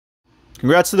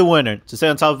Congrats to the winner. To stay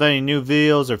on top of any new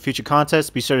videos or future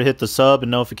contests, be sure to hit the sub and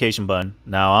notification button.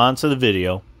 Now on to the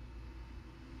video.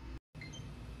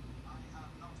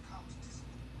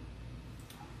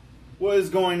 What is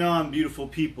going on, beautiful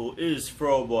people? It is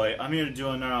Froboy. I'm here to do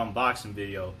another unboxing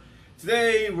video.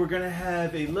 Today we're gonna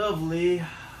have a lovely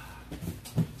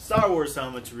Star Wars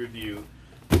helmet to review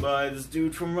by this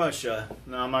dude from Russia.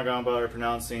 Now I'm not gonna bother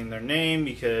pronouncing their name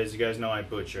because you guys know I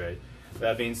butcher it.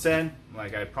 That being said,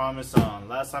 like I promised on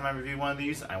last time I reviewed one of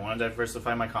these, I want to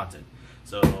diversify my content.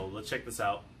 So let's check this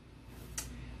out.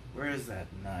 Where is that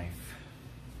knife?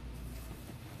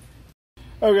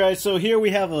 Alright guys, so here we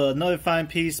have another fine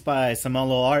piece by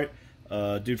SamoilovART,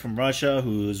 a dude from Russia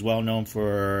who's well known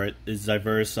for his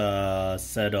diverse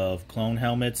set of clone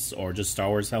helmets, or just Star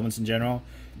Wars helmets in general.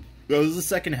 This is the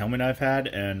second helmet I've had,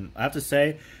 and I have to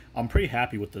say, I'm pretty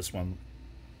happy with this one.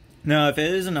 Now, if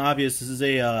it isn't obvious, this is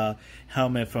a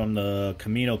helmet from the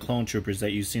Kamino clone troopers that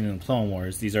you've seen in the Clone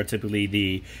Wars. These are typically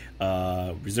the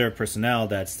reserve personnel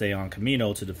that stay on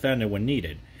Kamino to defend it when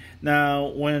needed. Now,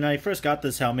 when I first got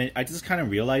this helmet, I just kind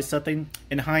of realized something.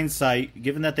 In hindsight,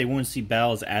 given that they wouldn't see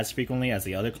battles as frequently as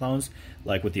the other clones,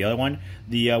 like with the other one,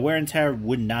 the wear and tear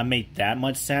would not make that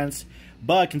much sense.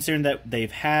 But considering that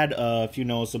they've had a few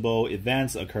noticeable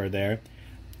events occur there,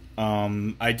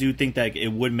 I do think that it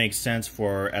would make sense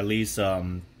for at least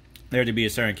there to be a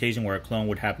certain occasion where a clone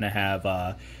would happen to have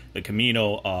the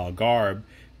Kamino garb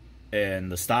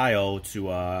and the style to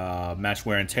match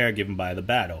wear and tear given by the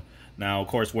battle. Now, of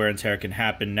course, wear and tear can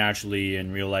happen naturally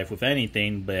in real life with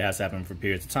anything, but it has to happen for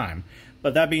periods of time.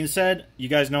 But that being said, you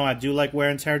guys know I do like wear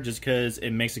and tear just because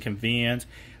it makes it convenient,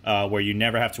 where you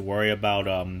never have to worry about,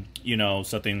 you know,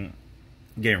 something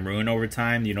getting ruined over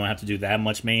time. You don't have to do that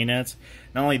much maintenance.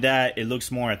 Not only that, it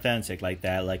looks more authentic like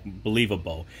that, like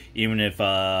believable. Even if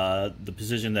the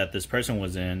position that this person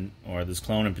was in, or this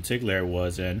clone in particular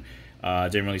was in,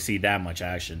 didn't really see that much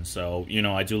action. So, you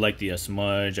know, I do like the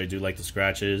smudge, I do like the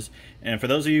scratches. And for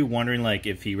those of you wondering, like,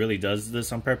 if he really does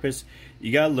this on purpose,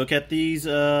 you gotta look at these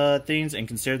things and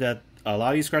consider that a lot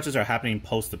of these scratches are happening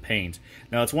post the paint.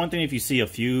 Now, it's one thing if you see a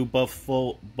few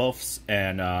buffs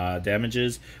and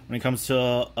damages when it comes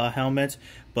to a helmet,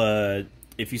 but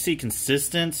if you see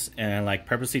consistent and like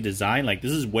purposely designed, like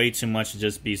this is way too much to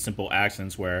just be simple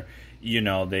accidents where, you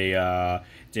know, they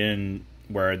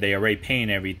where they already paint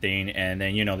everything and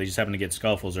then, you know, they just happen to get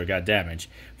scuffles or got damaged.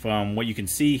 From what you can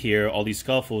see here, all these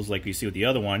scuffles, like you see with the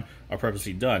other one, are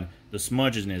purposely done. The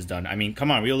smudging is done. I mean,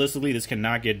 come on, realistically, this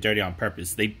cannot get dirty on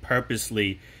purpose. They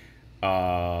purposely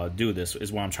do this,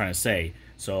 is what I'm trying to say.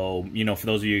 So, you know, for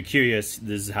those of you curious,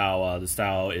 this is how the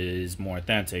style is more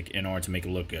authentic in order to make it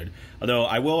look good. Although,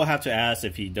 I will have to ask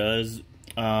if he does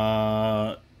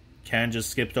can just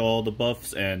skip to all the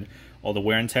buffs and all the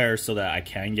wear and tear so that I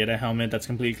can get a helmet that's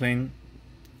completely clean.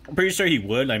 I'm pretty sure he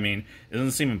would. I mean, it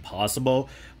doesn't seem impossible.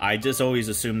 I just always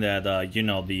assume that, you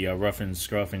know, the rough and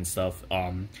scruff and stuff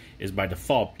is by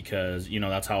default because, you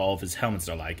know, that's how all of his helmets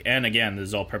are like. And again, this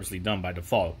is all purposely done by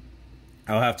default.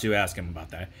 I'll have to ask him about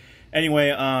that.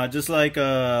 Anyway, just like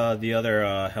the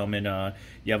other helmet,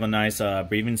 you have a nice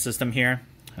breathing system here.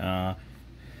 Let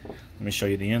me show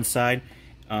you the inside.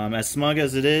 As smug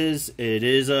as it is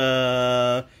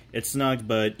it's snug,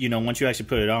 but, you know, once you actually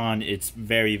put it on, it's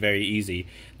very, very easy.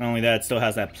 Not only that, it still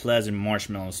has that pleasant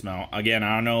marshmallow smell. Again,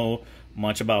 I don't know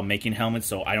much about making helmets,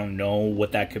 so I don't know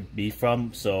what that could be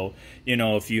from. So, you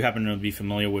know, if you happen to be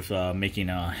familiar with making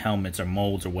helmets or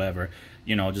molds or whatever,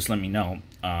 you know, just let me know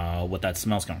what that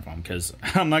smell's coming from. Because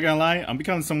I'm not gonna lie, I'm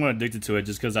becoming somewhat addicted to it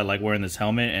just because I like wearing this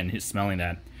helmet and smelling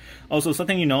that. Also,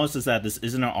 something you notice is that this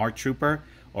isn't an ART trooper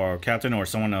or captain or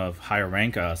someone of higher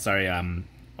rank. Sorry, I'm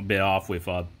a bit off with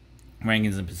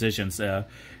rankings and positions.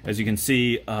 As you can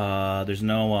see, there's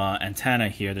no antenna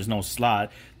here, there's no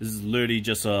slot. This is literally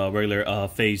just a regular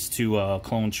phase 2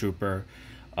 clone trooper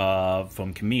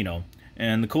from Kamino.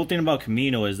 And the cool thing about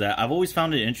Kamino is that I've always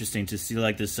found it interesting to see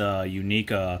like this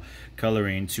unique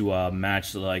coloring to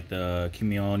match like the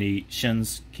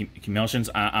Kaminoans.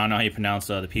 I don't know how you pronounce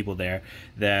the people there,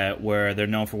 that where they're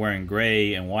known for wearing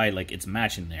gray and white, like it's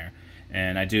matching there.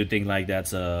 And I do think like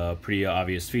that's a pretty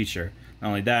obvious feature. Not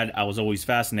only that, I was always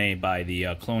fascinated by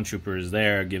the clone troopers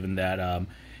there, given that,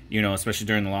 you know, especially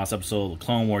during the last episode of the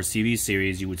Clone Wars TV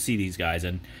series, you would see these guys.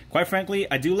 And quite frankly,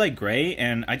 I do like gray,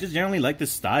 and I just generally like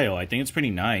this style. I think it's pretty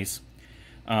nice.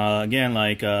 Again,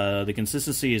 like, the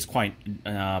consistency is quite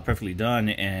perfectly done,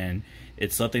 and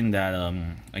it's something that,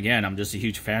 again, I'm just a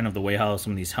huge fan of the way how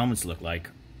some of these helmets look like.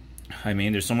 I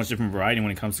mean, there's so much different variety when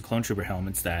it comes to clone trooper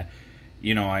helmets that,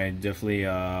 you know, I definitely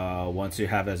want to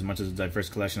have as much as a diverse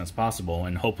collection as possible,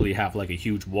 and hopefully have like a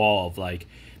huge wall of like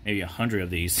maybe 100 of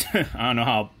these. I don't know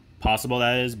how possible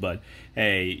that is, but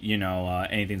hey, you know,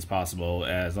 anything's possible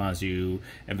as long as you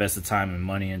invest the time and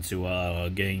money into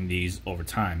getting these over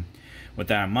time. With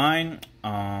that in mind,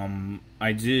 I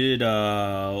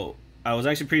was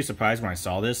actually pretty surprised when I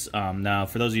saw this. Now,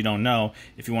 for those of you who don't know,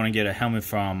 if you want to get a helmet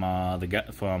from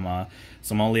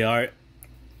SamoilovART,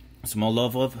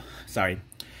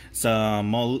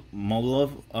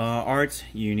 SamoilovART,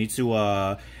 you need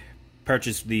to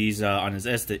purchase these on his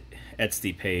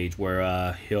Etsy page,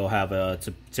 where he'll have a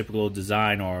typical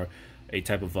design or a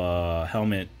type of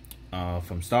helmet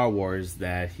from Star Wars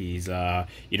that he's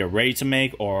either ready to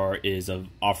make or is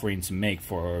offering to make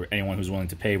for anyone who's willing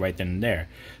to pay right then and there.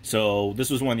 So this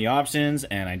was one of the options,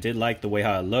 and I did like the way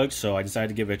how it looked, so I decided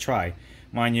to give it a try.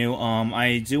 Mind you,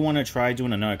 I do want to try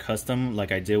doing another custom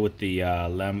like I did with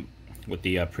the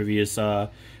previous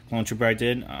clone trooper I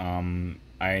did.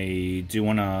 I do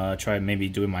want to try maybe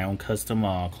doing my own custom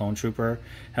clone trooper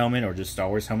helmet, or just Star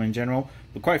Wars helmet in general.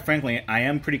 But quite frankly, I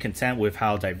am pretty content with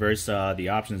how diverse the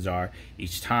options are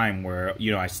each time, where,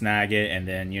 you know, I snag it and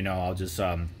then, you know, I'll just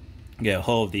get a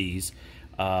hold of these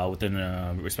within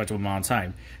a respectable amount of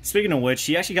time. Speaking of which,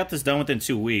 he actually got this done within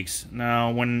 2 weeks.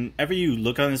 Now, whenever you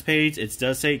look on this page, it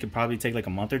does say it could probably take like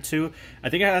a month or two. I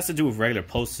think it has to do with regular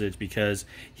postage, because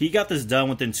he got this done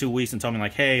within 2 weeks and told me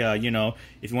like, hey, you know,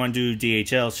 if you want to do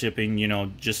DHL shipping, you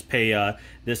know, just pay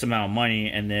this amount of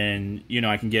money, and then, you know,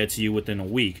 I can get it to you within a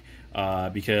week.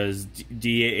 Because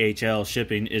DHL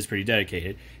shipping is pretty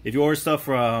dedicated. If you order stuff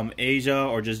from Asia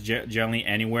or just generally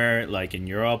anywhere, like in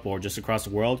Europe or just across the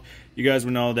world, you guys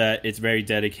will know that it's very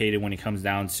dedicated when it comes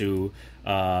down to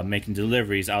making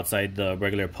deliveries outside the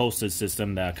regular postage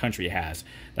system that a country has.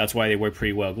 That's why they work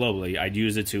pretty well globally. I'd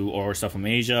use it to order stuff from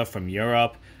Asia, from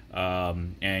Europe,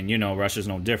 and, you know, Russia's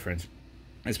no different.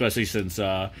 Especially since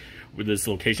with this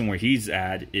location where he's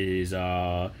at is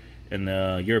in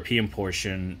the European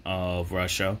portion of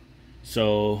Russia.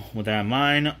 So with that in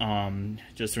mind,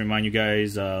 just to remind you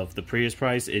guys of the previous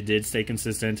price, it did stay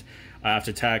consistent.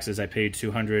 After taxes, I paid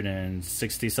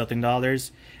 $260 something,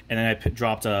 and then I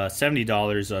dropped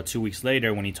 $70 2 weeks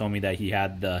later when he told me that he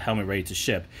had the helmet ready to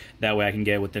ship. That way I can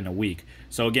get it within a week.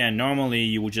 So again, normally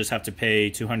you would just have to pay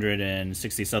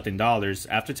 $260 something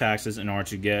after taxes in order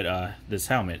to get this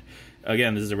helmet.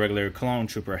 Again, this is a regular clone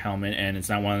trooper helmet, and it's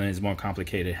not one of his more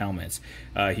complicated helmets.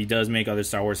 He does make other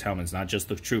Star Wars helmets, not just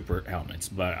the trooper helmets,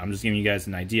 but I'm just giving you guys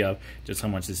an idea of just how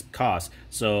much this costs.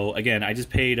 So again, I just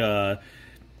paid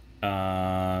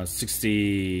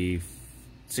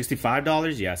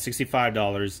 $65, yeah,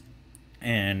 $65,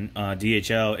 and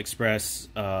DHL Express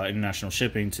international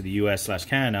shipping to the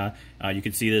US/Canada. You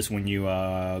can see this when you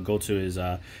go to his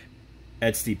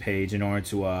Etsy page in order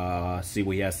to see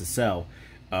what he has to sell.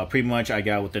 Pretty much I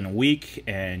got within a week,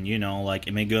 and, you know, like,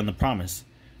 it made good on the promise.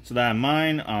 So that in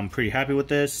mind, I'm pretty happy with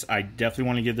this. I definitely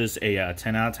want to give this a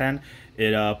 10 out of 10.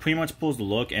 It pretty much pulls the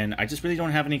look, and I just really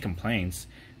don't have any complaints.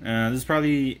 This is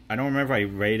probably, I don't remember if I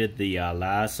rated the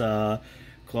last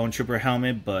Clone Trooper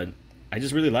helmet, but I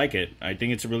just really like it. I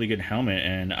think it's a really good helmet,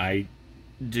 and I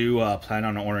do plan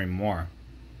on ordering more.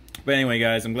 But anyway,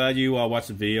 guys, I'm glad you watched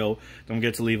the video. Don't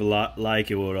forget to leave a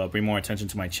like. It will bring more attention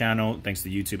to my channel, thanks to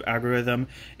the YouTube algorithm.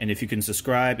 And if you can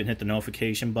subscribe and hit the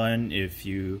notification button if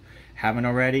you haven't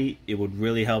already, it would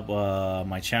really help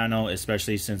my channel,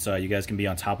 especially since you guys can be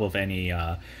on top of any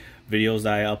videos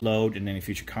that I upload and any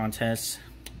future contests.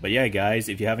 But yeah, guys,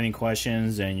 if you have any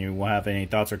questions and you have any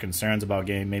thoughts or concerns about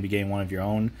maybe getting one of your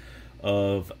own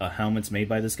helmets made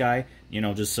by this guy, you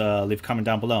know, just leave a comment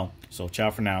down below. So ciao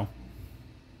for now.